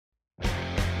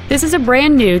This is a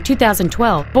brand new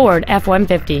 2012 Ford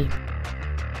F-150.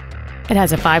 It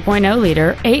has a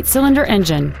 5.0-liter 8-cylinder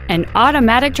engine, an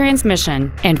automatic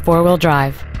transmission, and 4-wheel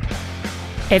drive.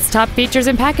 Its top features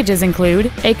and packages include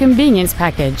a convenience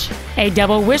package, a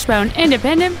double wishbone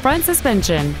independent front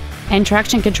suspension, and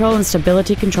traction control and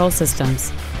stability control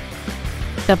systems.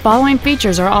 The following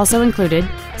features are also included: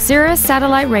 Sirius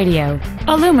satellite radio,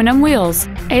 aluminum wheels,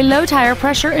 a low tire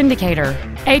pressure indicator,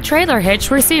 a trailer hitch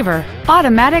receiver,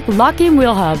 automatic locking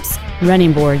wheel hubs,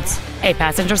 running boards, a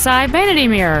passenger side vanity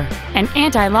mirror, an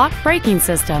anti-lock braking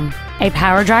system, a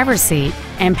power driver's seat,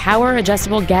 and power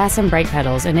adjustable gas and brake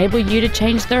pedals enable you to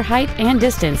change their height and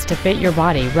distance to fit your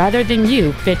body rather than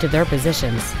you fit to their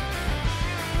positions.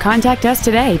 Contact us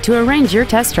today to arrange your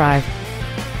test drive.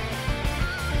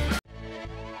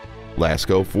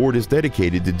 Lasco Ford is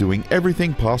dedicated to doing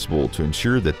everything possible to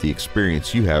ensure that the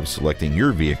experience you have selecting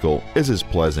your vehicle is as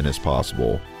pleasant as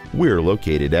possible. We're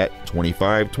located at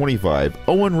 2525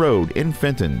 Owen Road in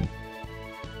Fenton.